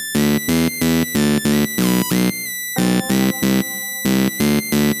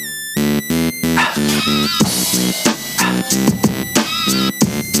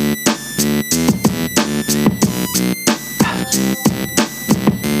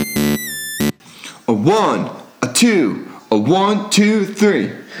A 1, a 2, a 1, 2,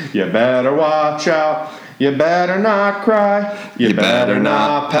 3. You better watch out. You better not cry. You better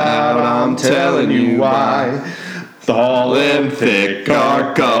not pout. I'm telling you why. Tall and thick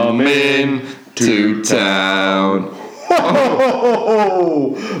are coming to town.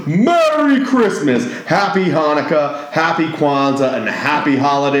 Oh, Merry Christmas, Happy Hanukkah, Happy Kwanzaa, and Happy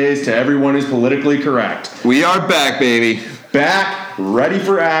Holidays to everyone who's politically correct. We are back, baby. Back, ready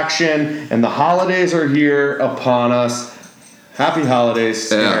for action, and the holidays are here upon us. Happy holidays,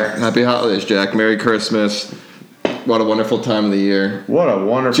 Skinner. Yeah, happy holidays, Jack. Merry Christmas. What a wonderful time of the year. What a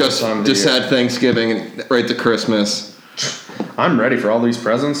wonderful time of the year. Just had Thanksgiving and right to Christmas. I'm ready for all these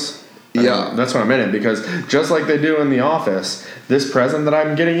presents. Yeah. That's what I'm in it, because just like they do in the office, this present that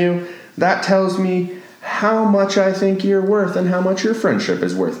I'm getting you, that tells me how much I think you're worth and how much your friendship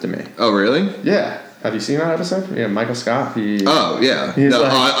is worth to me. Oh, really? Yeah. Have you seen that episode? Yeah, Michael Scott. Oh, yeah. He's No,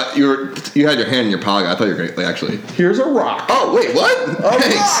 like, you had your hand in your pocket. I thought you were great, actually. Here's a rock. Oh, wait, what? A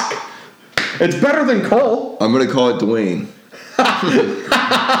Thanks. rock. It's better than coal. I'm going to call it Dwayne.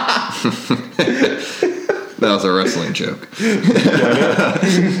 That was a wrestling joke.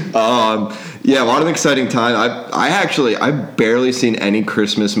 Yeah, what an exciting time. I've barely seen any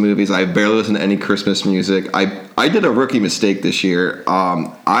Christmas movies. I've barely listened to any Christmas music. I did a rookie mistake this year.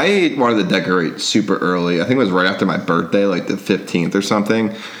 I wanted to decorate super early. I think it was right after my birthday, like the 15th or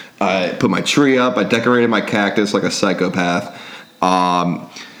something. I put my tree up. I decorated my cactus like a psychopath. I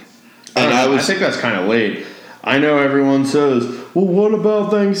think that's kind of late. I know everyone says, well, what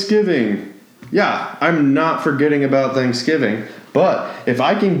about Thanksgiving? Yeah, I'm not forgetting about Thanksgiving, but if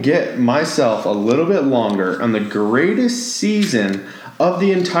I can get myself a little bit longer on the greatest season of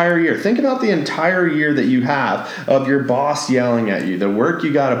the entire year, think about the entire year that you have of your boss yelling at you, the work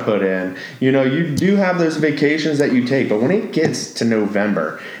you got to put in. You know, you do have those vacations that you take, but when it gets to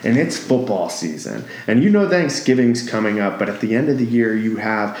November and it's football season and you know Thanksgiving's coming up, but at the end of the year you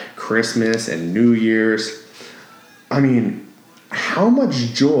have Christmas and New Year's. I mean, how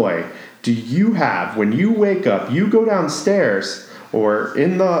much joy do you have when you wake up, you go downstairs or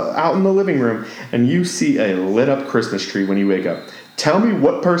out in the living room and you see a lit up Christmas tree when you wake up? Tell me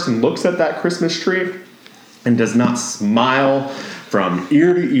what person looks at that Christmas tree and does not smile from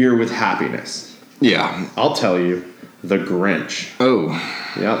ear to ear with happiness. Yeah. I'll tell you, the Grinch. Oh.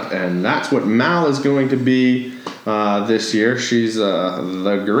 Yep, and that's what Mal is going to be this year. She's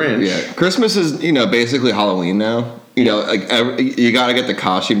the Grinch. Yeah, Christmas is, basically Halloween now. You got to get the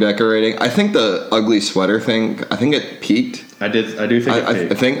costume decorating. I think the ugly sweater thing, I think it peaked. I do think it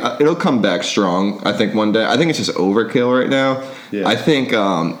peaked. I think it'll come back strong. I think one day. I think it's just overkill right now. Yeah. I think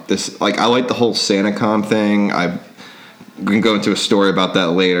I like the whole SantaCon thing. I can go into a story about that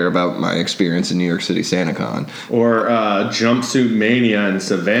later, about my experience in New York City SantaCon. Or Jumpsuit Mania in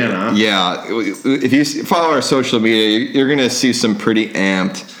Savannah. Yeah, if you follow our social media, you're going to see some pretty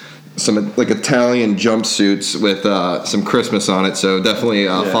amped, some like Italian jumpsuits with some Christmas on it. So definitely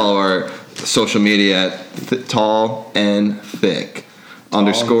follow our social media at tall and thick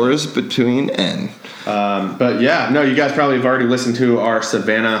underscores between N. But yeah, no, you guys probably have already listened to our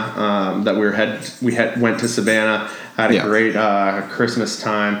Savannah that we went to Savannah, had a great Christmas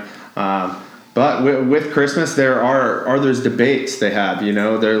time. But with Christmas, there are those debates they have.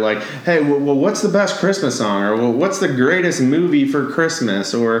 They're like, hey, well, what's the best Christmas song, or well, what's the greatest movie for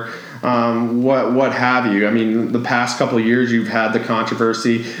Christmas, or what have you. I mean, the past couple of years, you've had the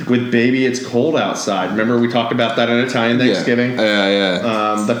controversy with "Baby, It's Cold Outside." Remember we talked about that on Italian Thanksgiving?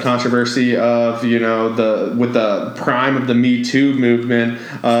 Yeah. The controversy of with the prime of the Me Too movement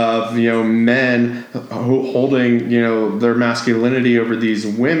of men holding their masculinity over these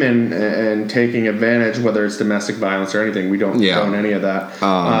women and taking advantage, whether it's domestic violence or anything. We don't own any of that.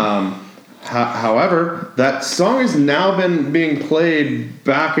 However, that song has now been being played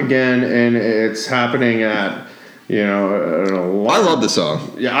back again, and it's happening at I love the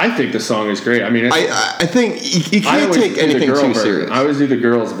song. Yeah, I think the song is great. I mean, I think you can't take anything too serious. I always do the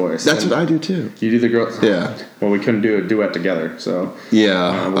girl's voice. That's what I do too. You do the girl's. Yeah. Well, we couldn't do a duet together, so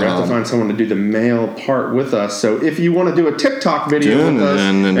yeah, we're gonna have to find someone to do the male part with us. So if you want to do a TikTok video with us,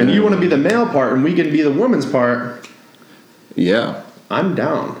 and you want to be the male part, and we can be the woman's part, yeah, I'm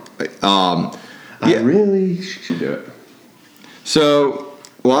down. I really should do it. So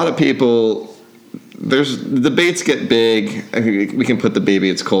a lot of people. There's debates get big. I think we can put the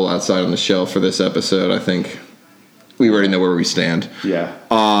 "Baby It's Cold Outside" on the shelf for this episode. I think we already know where we stand. Yeah.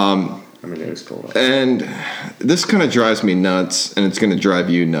 I mean, it is cold. And this kind of drives me nuts, and it's going to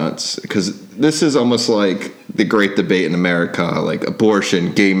drive you nuts, because this is almost like the great debate in America, like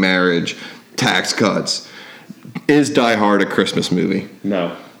abortion, gay marriage, tax cuts. Is Die Hard a Christmas movie?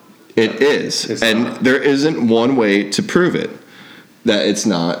 No. It is. And there isn't one way to prove it that it's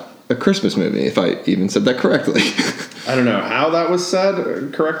not a Christmas movie, if I even said that correctly. I don't know how that was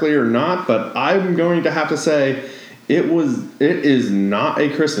said correctly or not, but I'm going to have to say it is not a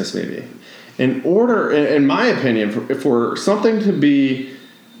Christmas movie. In my opinion, for something to be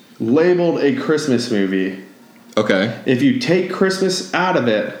labeled a Christmas movie, okay, if you take Christmas out of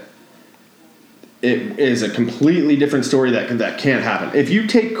it, it is a completely different story that can't happen. If you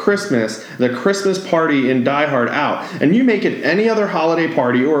take Christmas, the Christmas party in Die Hard out, and you make it any other holiday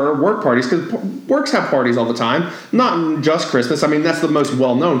party or work parties, because works have parties all the time, not just Christmas. I mean, that's the most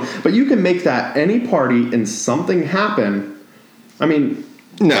well-known. But you can make that any party and something happen. I mean...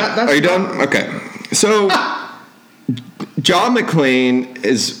 No. Are you done? Okay. So, John McClane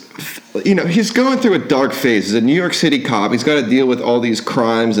is... he's going through a dark phase. He's a New York City cop. He's got to deal with all these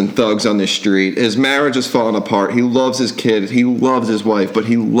crimes and thugs on the street. His marriage is falling apart. He loves his kid. He loves his wife, but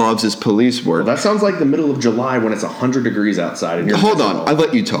he loves his police work. Well, that sounds like the middle of July when it's 100 degrees outside. And Hold on. I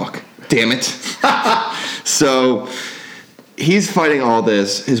let you talk. Damn it. So... he's fighting all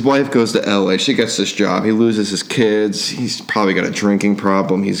this. His wife goes to LA. She gets this job. He loses his kids. He's probably got a drinking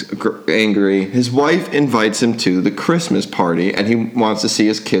problem. He's angry. His wife invites him to the Christmas party, and he wants to see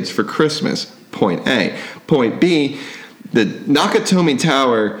his kids for Christmas. Point A. Point B, the Nakatomi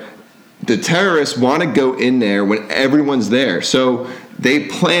Tower, the terrorists want to go in there when everyone's there. So they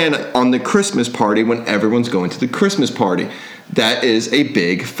plan on the Christmas party when everyone's going to the Christmas party. That is a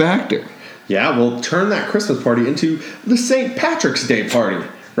big factor. Yeah, we'll turn that Christmas party into the St. Patrick's Day party,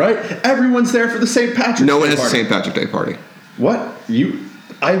 right? Everyone's there for the St. Patrick's Day party. No one has a St. Patrick's Day party. What?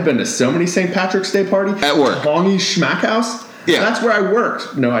 I've been to so many St. Patrick's Day parties. At work. Hongy Schmack House? Yeah. That's where I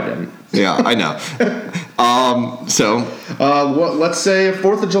worked. No, I didn't. Yeah, I know. Let's say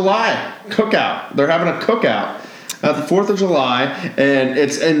 4th of July cookout. They're having a cookout at the 4th of July, and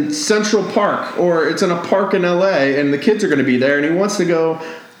it's in Central Park, or it's in a park in LA, and the kids are going to be there, and he wants to go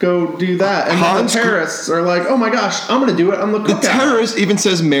do that. And the terrorists are like, oh my gosh, I'm going to do it on the cookout. The terrorist even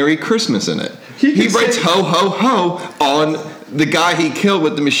says Merry Christmas in it. He writes ho, ho, ho on the guy he killed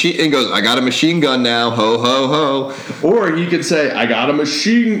with the machine and goes, I got a machine gun now, ho, ho, ho. Or he could say, I got a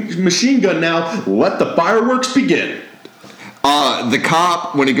machine gun now, let the fireworks begin. The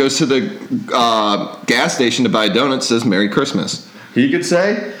cop, when he goes to the gas station to buy donuts, says Merry Christmas. He could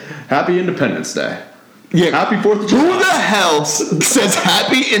say, Happy Independence Day. Yeah. Happy 4th of July. Who the hell says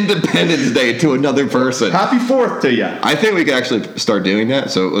Happy Independence Day to another person? Happy 4th to you. I think we could actually start doing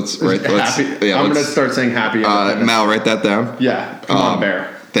that. So let's I'm going to start saying Happy Independence. Mal, write that down. Yeah. Come on,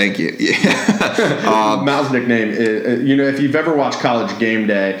 Bear. Thank you. Yeah. Mal's nickname is, if you've ever watched College Game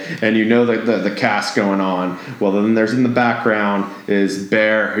Day and you know the cast going on, well, then there's in the background is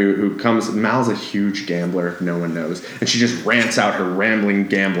Bear who comes. Mal's a huge gambler, no one knows. And she just rants out her rambling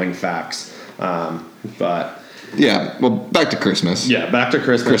gambling facts. But yeah, well, back to Christmas. Yeah, back to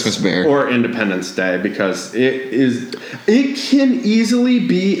Christmas Bear or Independence Day, because it can easily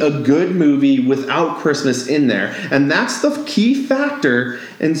be a good movie without Christmas in there, and that's the key factor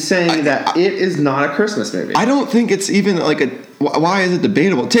in saying that it is not a Christmas movie. I don't think it's even like why is it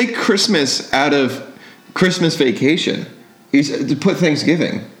debatable? Take Christmas out of Christmas Vacation. To put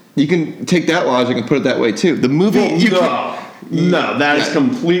Thanksgiving. You can take that logic and put it that way too. The movie No, that is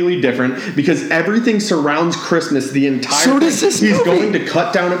completely different, because everything surrounds Christmas the entire So does this He's movie. going to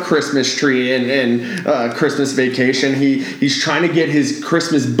cut down a Christmas tree in Christmas Vacation. He's trying to get his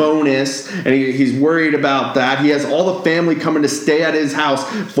Christmas bonus, and he's worried about that. He has all the family coming to stay at his house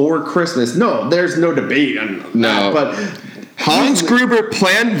for Christmas. No, there's no debate on that. But Hans Gruber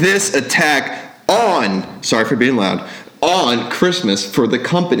planned this attack sorry for being loud, on Christmas for the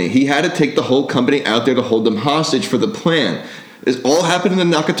company. He had to take the whole company out there to hold them hostage for the plan. This all happened in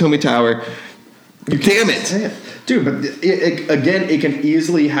the Nakatomi Tower. Damn it. Dude, but it can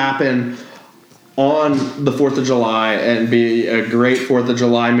easily happen on the 4th of July and be a great 4th of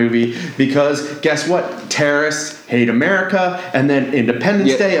July movie, because guess what? Terrorists hate America, and then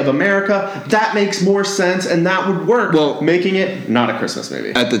Independence Day of America. That makes more sense, and that would work, making it not a Christmas movie.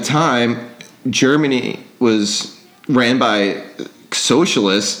 At the time, Germany was ran by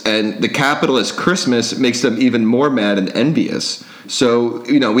socialists, and the capitalist Christmas makes them even more mad and envious. So,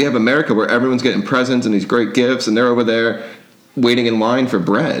 we have America where everyone's getting presents and these great gifts, and they're over there waiting in line for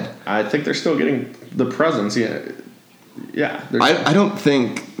bread. I think they're still getting the presents. Yeah. I don't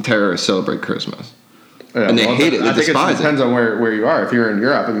think terrorists celebrate Christmas. Yeah, and they hate it. They despise it. It depends on where you are. If you're in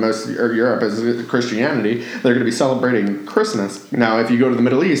Europe, and most of Europe is Christianity, they're going to be celebrating Christmas. Now, if you go to the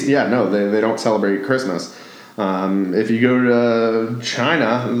Middle East, they don't celebrate Christmas. If you go to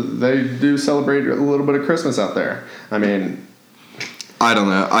China, they do celebrate a little bit of Christmas out there. I mean, I don't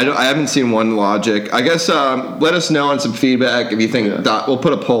know. I haven't seen One Logic. I guess let us know on some feedback if you think we'll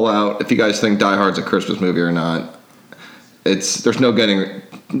put a poll out if you guys think Die Hard's a Christmas movie or not. There's no getting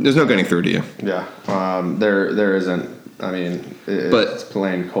through to you. Yeah, there isn't. I mean, it's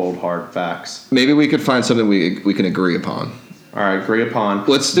plain cold hard facts. Maybe we could find something we can agree upon. All right, agree upon.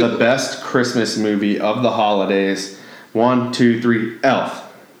 Let's do the best Christmas movie of the holidays. 1, 2, 3,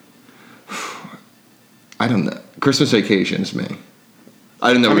 Elf. I don't know. Christmas Vacation is me.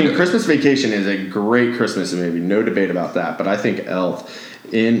 I don't know. I mean, Christmas Vacation is a great Christmas movie, no debate about that. But I think Elf,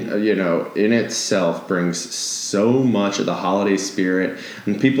 in itself, brings so much of the holiday spirit.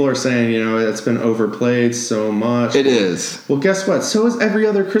 And people are saying, it's been overplayed so much. It is. Well, guess what? So is every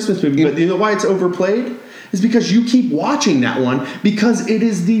other Christmas movie. But you know why it's overplayed? It's because you keep watching that one because it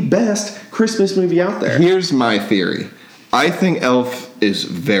is the best Christmas movie out there. Here's my theory. I think Elf is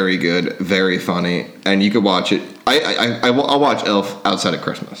very good, very funny, and you could watch it. I'll watch Elf outside of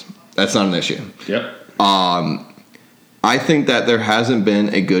Christmas. That's not an issue. Yep. I think that there hasn't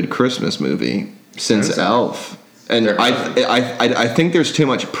been a good Christmas movie since Elf, and I think there's too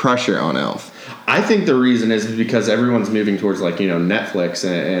much pressure on Elf. I think the reason is because everyone's moving towards Netflix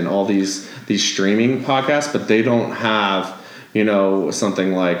and all these streaming podcasts, but they don't have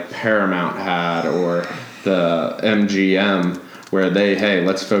something like Paramount had or the MGM where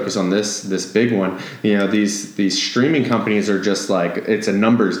let's focus on this big one. These streaming companies are just like, it's a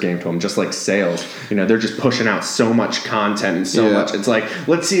numbers game to them, just like sales. They're just pushing out so much content and so much. It's like,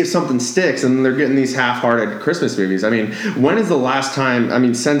 let's see if something sticks, and they're getting these half-hearted Christmas movies. I mean, when is the last time? I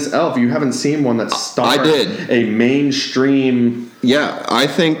mean, since Elf, you haven't seen one that starred a mainstream. Yeah, I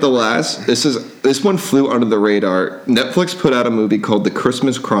think this one flew under the radar. Netflix put out a movie called The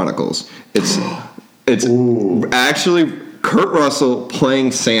Christmas Chronicles. It's actually Kurt Russell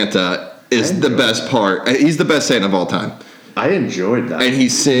playing Santa is the best part. He's the best Santa of all time. I enjoyed that. And he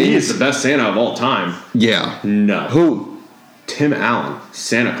sings. He is the best Santa of all time. Yeah. No. Who? Tim Allen,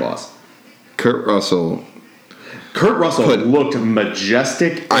 Santa Claus. Kurt Russell looked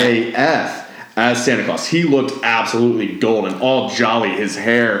majestic AF as Santa Claus. He looked absolutely golden, all jolly. His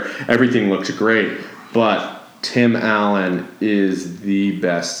hair, everything looked great. But Tim Allen is the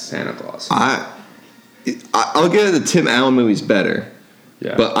best Santa Claus. I'll give it the Tim Allen movie's better.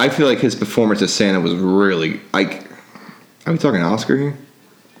 Yeah. But I feel like his performance as Santa was really are we talking Oscar here?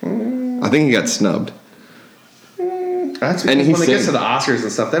 I think he got snubbed. That's because when it gets to the Oscars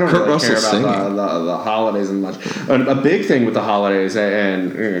and stuff, they don't really care about the holidays and much. A big thing with the holidays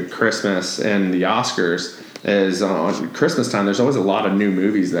and Christmas and the Oscars is on Christmas time. There's always a lot of new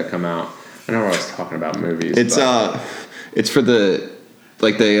movies that come out. I know we're always talking about movies. It's for the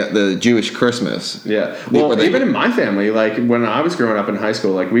Jewish Christmas. Yeah. Well, even in my family, when I was growing up in high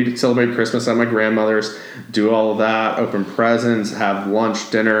school, we'd celebrate Christmas at my grandmother's, do all of that, open presents, have lunch,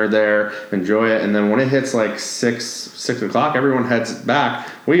 dinner there, enjoy it. And then when it hits 6 o'clock, everyone heads back.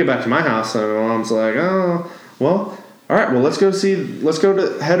 We get back to my house, and my mom's like, oh, well, all right, well, let's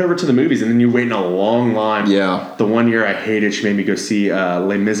head over to the movies. And then you wait in a long line. Yeah. The one year I hated, she made me go see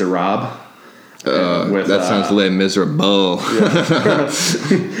Les Miserables. That sounds Les Miserables.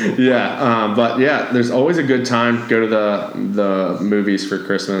 But there's always a good time. Go to the movies for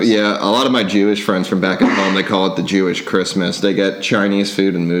Christmas. Yeah, a lot of my Jewish friends from back at home, they call it the Jewish Christmas. They get Chinese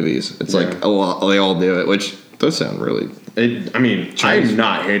food and movies. It's like a lot. They all do it, which does sound really. I'm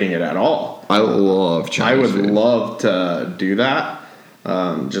not hating it at all. I love Chinese food. I would love to do that.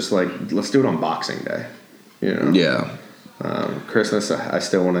 Let's do it on Boxing Day. Yeah. Christmas, I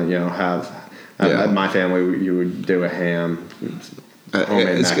still want to have. At my family, you would do a ham.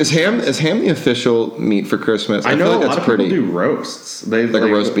 Is ham the official meat for Christmas? I know feel like a lot of people do roasts. They a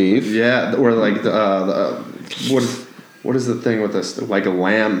roast beef. Yeah, or what is the thing with this? Like a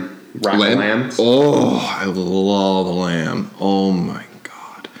lamb, lamb. Oh, I love lamb. Oh my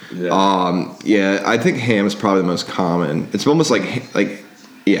god. Yeah. I think ham is probably the most common. It's almost like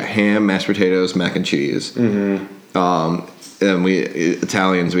ham, mashed potatoes, mac and cheese. Mm-hmm. And we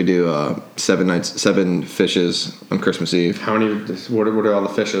Italians, we do 7 fishes on Christmas Eve. How many? What are all the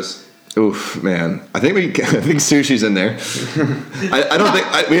fishes? Oof, man! I think sushi's in there. I don't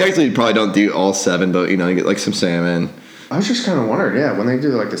think we actually probably don't do all 7, but you get some salmon. I was just kind of wondering, when they do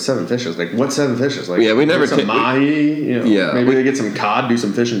the 7 fishes, what 7 fishes? We never some mahi. Maybe they get some cod, do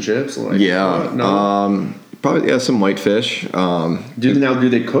some fish and chips. Probably some whitefish. Do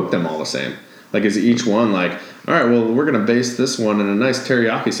they cook them all the same? Is each one all right, well, we're going to base this one in a nice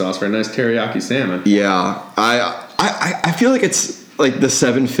teriyaki sauce for a nice teriyaki salmon. Yeah. I feel like it's the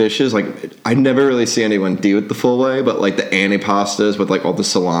 7 fishes. I never really see anyone do it the full way, but the antipastas with all the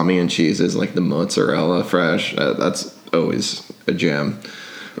salami and cheeses, the mozzarella fresh. always a gem.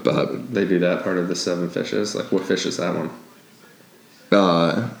 But they do that part of the 7 fishes. Like, what fish is that one?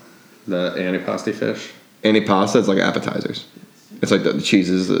 The antipasti fish. Antipasta is like appetizers. It's like the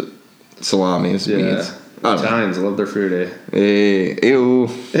cheeses, the salamis, meats. Italians love their food, eh? Hey, ew.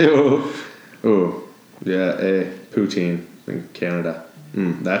 Ooh. Yeah, poutine in Canada.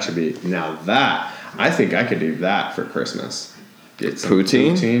 That should be... Now that... I think I could do that for Christmas. Get some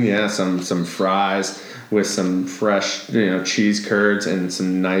poutine? Yeah, some fries with some fresh, cheese curds and a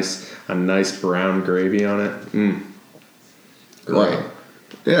nice brown gravy on it. Right.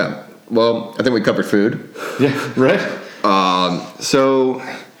 Yeah. Well, I think we covered food. Yeah, right? So,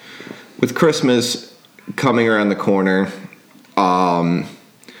 with Christmas coming around the corner,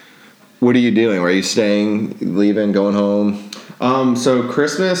 what are you doing? Are you staying, leaving, going home? So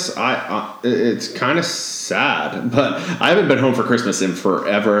Christmas, it's kind of sad, but I haven't been home for Christmas in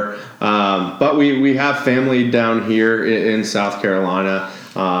forever. But we have family down here in South Carolina.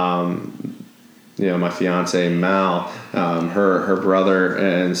 My fiance Mal, her brother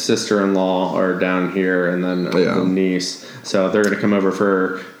and sister-in-law are down here, and then the niece. So they're going to come over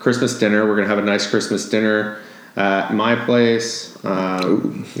for Christmas dinner. We're going to have a nice Christmas dinner at my place. We're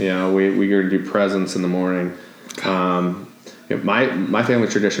going to do presents in the morning. My family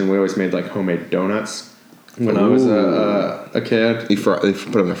tradition, we always made like homemade donuts when I was a kid. You put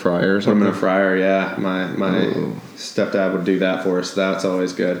them in a fryer or something? Put them in a fryer, yeah. My stepdad would do that for us. That's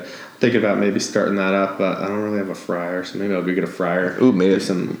always good. Thinking about maybe starting that up, but I don't really have a fryer, so maybe I'll go get a fryer. Ooh, maybe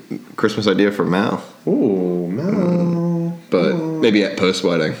some Christmas idea for Mal. Ooh, Mal. But maybe at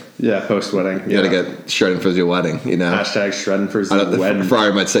post-wedding. Yeah, post-wedding. You gotta get shredding for your wedding, Hashtag shredding for your wedding. The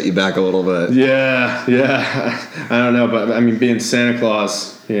fryer might set you back a little bit. Yeah. I don't know, but I mean, being Santa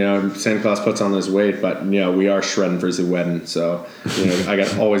Claus, Santa Claus puts on this weight, but we are shredding for the wedding, so I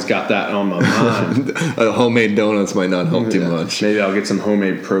always got that on my mind. Homemade donuts might not help too much. Maybe I'll get some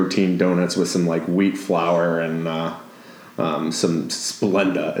homemade protein donuts with some like wheat flour and some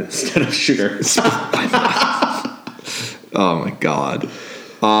Splenda instead of sugar. Oh my God.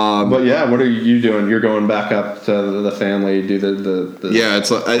 But yeah, what are you doing? You're going back up to the family, do the Yeah,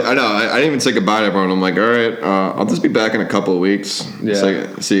 it's like, I know. I didn't even say goodbye to everyone. I'm like, all right, I'll just be back in a couple of weeks. Yeah.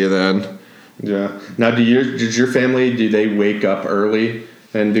 So, see you then. Yeah. Now, did your family, do they wake up early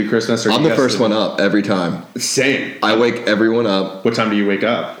and do Christmas? Or I'm the first one up every time. Same. I wake everyone up. What time do you wake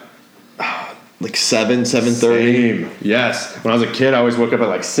up? Like 7:30. Same. Yes. When I was a kid, I always woke up at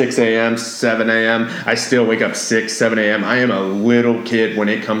like 6 a.m., 7 a.m. I still wake up 6, 7 a.m. I am a little kid when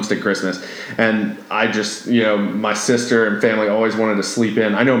it comes to Christmas. And I just, my sister and family always wanted to sleep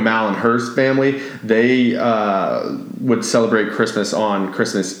in. I know Mal and her family, they would celebrate Christmas on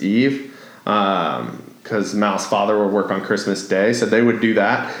Christmas Eve. Because Mal's father would work on Christmas Day. So they would do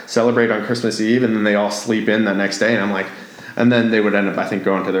that, celebrate on Christmas Eve, and then they all sleep in that next day. And I'm like... And then they would end up, I think,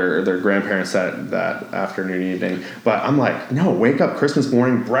 going to their grandparents that afternoon, evening. But I'm like, no, wake up Christmas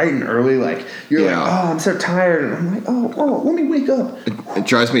morning bright and early. Like, you're like, oh, I'm so tired. And I'm like, oh, let me wake up. It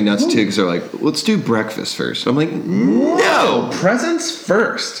drives me nuts, too, because they're like, let's do breakfast first. I'm like, no. Presents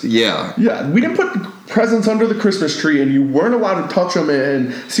first. Yeah. Yeah, we didn't put presents under the Christmas tree, and you weren't allowed to touch them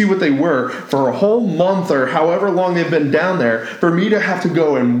and see what they were for a whole month or however long they've been down there for me to have to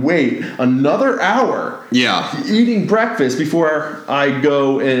go and wait another hour eating breakfast before I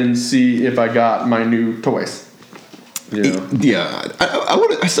go and see if I got my new toys. Yeah,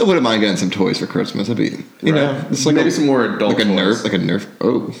 I still wouldn't mind getting some toys for Christmas. That'd be, it's like maybe some more adult toys. Like a Nerf.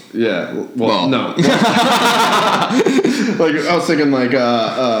 Oh, yeah. Well, no. Like I was thinking, like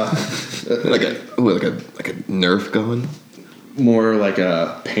like a Nerf gun. More like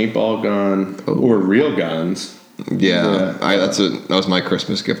a paintball gun or real guns. Yeah. That was my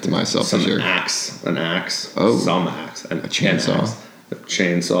Christmas gift to myself this year. An axe. Oh, some axe. A chainsaw. A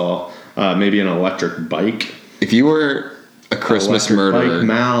chainsaw. Maybe an electric bike. If you were a Christmas murderer, bike,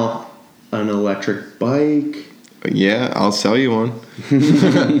 Mal, an electric bike. Yeah, I'll sell you one.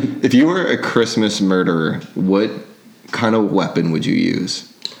 If you were a Christmas murderer, what kind of weapon would you use?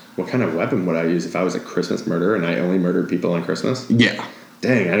 What kind of weapon would I use if I was a Christmas murderer and I only murdered people on Christmas? Yeah.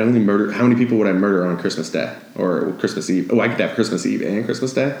 Dang, I'd only murder... How many people would I murder on Christmas Day? Or Christmas Eve? Oh, I could have Christmas Eve and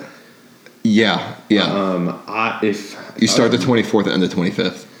Christmas Day? Yeah. If you start the 24th and end the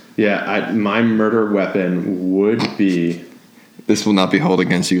 25th. Yeah, my murder weapon would be... This will not be held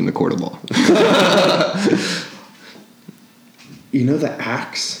against you in the court of law. The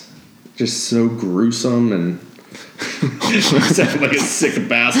axe? Just so gruesome and... sound like a sick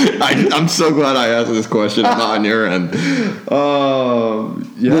bastard. I'm so glad I asked this question. I'm not on your end. Yeah.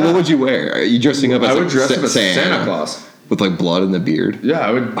 Well, what would you wear? Are you dressing up as I would dress up as Santa Claus. with like blood in the beard. Yeah,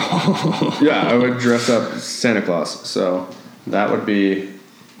 I would. Yeah, I would dress up Santa Claus. So that would be.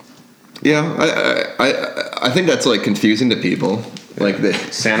 Yeah, I think that's like confusing to people. Like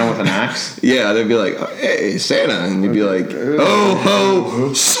Santa with an axe. Yeah, they'd be like, "Hey, Santa," and you'd be like, "Oh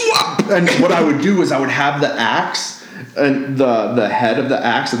ho, swap." And what I would do is I would have the axe and the head of the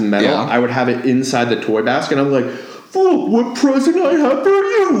axe and metal. Yeah. I would have it inside the toy basket. And I'm like, "Oh, what present I have for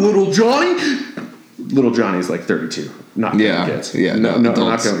you, little Johnny?" Little Johnny's like 32, not kids. Yeah, no, not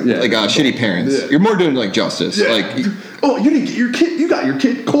going. Yeah, like shitty parents. Yeah. You're more doing like justice. Yeah. Like, oh, you didn't get your kid. You got your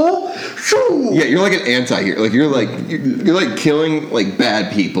kid, Cole. Shoo! Yeah, you're like an anti-hero. Like you're like killing like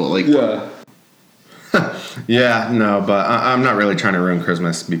bad people. Like yeah. Yeah, no, but I'm not really trying to ruin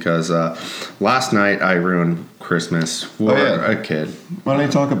Christmas because last night I ruined Christmas for a kid. Why don't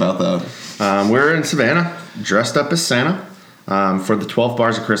you talk about that? We're in Savannah, dressed up as Santa. For the 12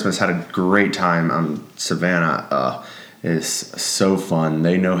 Bars of Christmas, had a great time. Savannah is so fun.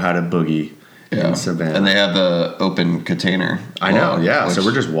 They know how to boogie in Savannah. And they have the open container. I know, yeah. So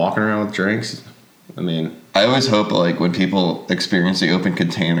we're just walking around with drinks. I mean, I always hope like when people experience the open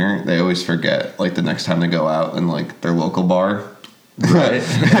container, they always forget like the next time they go out in like their local bar. Right.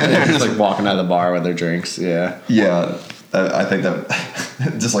 They're just like walking out of the bar with their drinks. Yeah. Yeah. I think that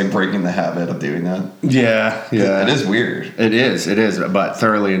just like breaking the habit of doing that. Yeah. It is weird. It is, but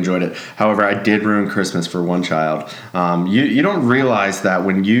thoroughly enjoyed it. However, I did ruin Christmas for one child. You don't realize that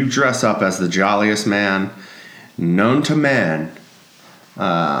when you dress up as the jolliest man known to man.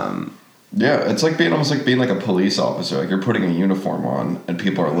 Yeah, it's like almost like being like a police officer. Like you're putting a uniform on and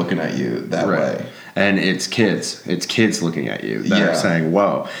people are looking at you that way. And it's kids. It's kids looking at you that are saying,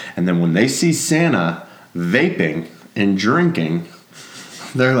 whoa. And then when they see Santa vaping and drinking,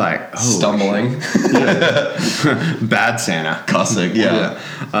 they're like, oh, stumbling. Bad Santa. Cussing. Yeah.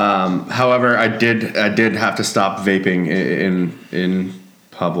 However, I did have to stop vaping in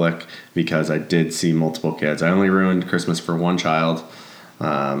public because I did see multiple kids. I only ruined Christmas for one child.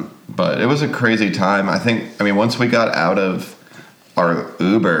 But it was a crazy time. I mean, once we got out of our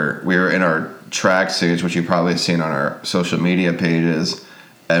Uber, we were in our tracksuits, which you've probably seen on our social media pages,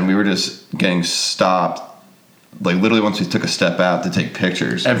 and we were just getting stopped. Like literally once we took a step out to take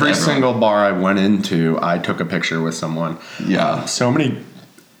pictures. Every single bar I went into, I took a picture with someone. Yeah. So many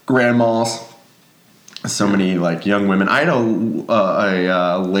grandmas, so many like young women. I had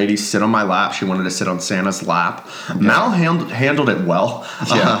a lady sit on my lap. She wanted to sit on Santa's lap. Yeah. Mal handled it well.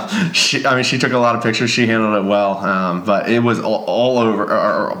 Yeah. She took a lot of pictures. She handled it well. But it was all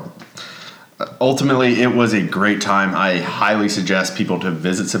over. Ultimately, it was a great time. I highly suggest people to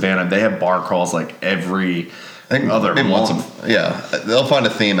visit Savannah. They have bar crawls like every other month. They'll find a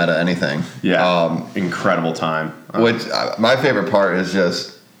theme out of anything. Yeah, incredible time. Which my favorite part is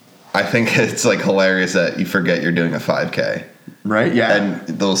just, I think it's like hilarious that you forget you're doing a 5K. Right. Yeah. And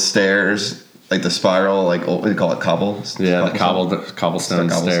those stairs, like the spiral, like what do you call it, cobbles? Yeah, the cobblestone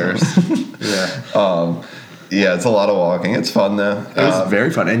stairs. Yeah. Yeah, it's a lot of walking. It's fun though. It was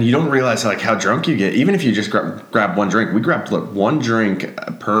very fun, and you don't realize like how drunk you get, even if you just grab one drink. We grabbed one drink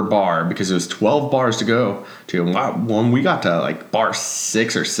per bar because it was 12 bars to go to. When we got to like bar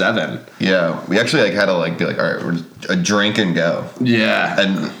 6 or 7. Yeah, we actually like had to like be like, all right, we're a drink and go. Yeah,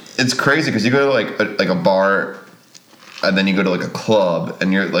 and it's crazy because you go to like a bar, and then you go to like a club,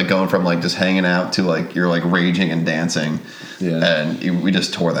 and you're like going from like just hanging out to like you're like raging and dancing. Yeah, and we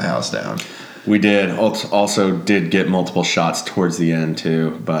just tore the house down. We did. Also did get multiple shots towards the end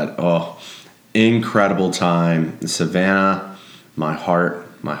too, but incredible time. Savannah, my heart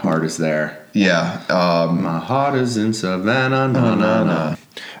is there. Yeah. My heart is in Savannah. Na, na, na.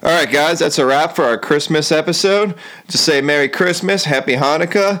 All right, guys, that's a wrap for our Christmas episode. Just say Merry Christmas, Happy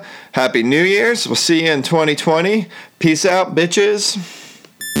Hanukkah, Happy New Year's. We'll see you in 2020. Peace out, bitches.